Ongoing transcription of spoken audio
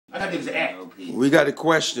niggas act. We got a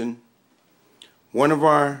question. One of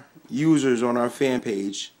our users on our fan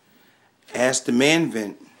page asked the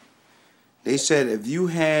Manvent. They said, if you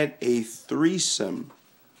had a threesome,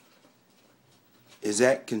 is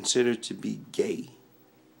that considered to be gay?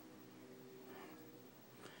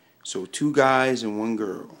 So 2 guys and 1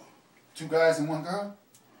 girl. 2 guys and 1 girl?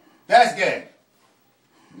 That's gay.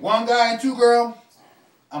 1 guy and 2 girls?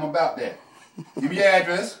 I'm about that. Give me your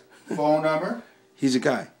address, phone number. He's a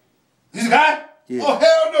guy. He's a guy? Yeah. Oh,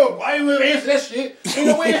 hell no. I ain't gonna answer that shit. Ain't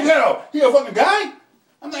no way in hell. He a fucking guy?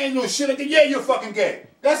 I'm not even no shit like that. Yeah, you're fucking gay.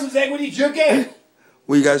 That's exactly what he jerk at.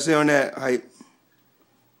 What you got to say on that, Hype?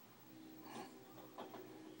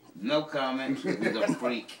 No comment. He's a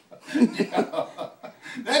freak.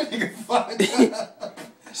 That nigga fucking up.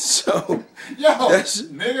 So, yo,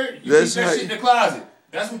 nigga, you keep that shit in the closet.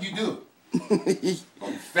 That's what you do.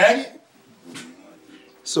 Faggot.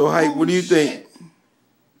 So, Hype, what do you think?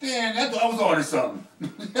 Damn, I was on to something.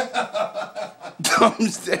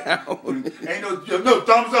 Thumbs down. Ain't no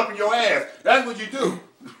thumbs up in your ass. That's what you do.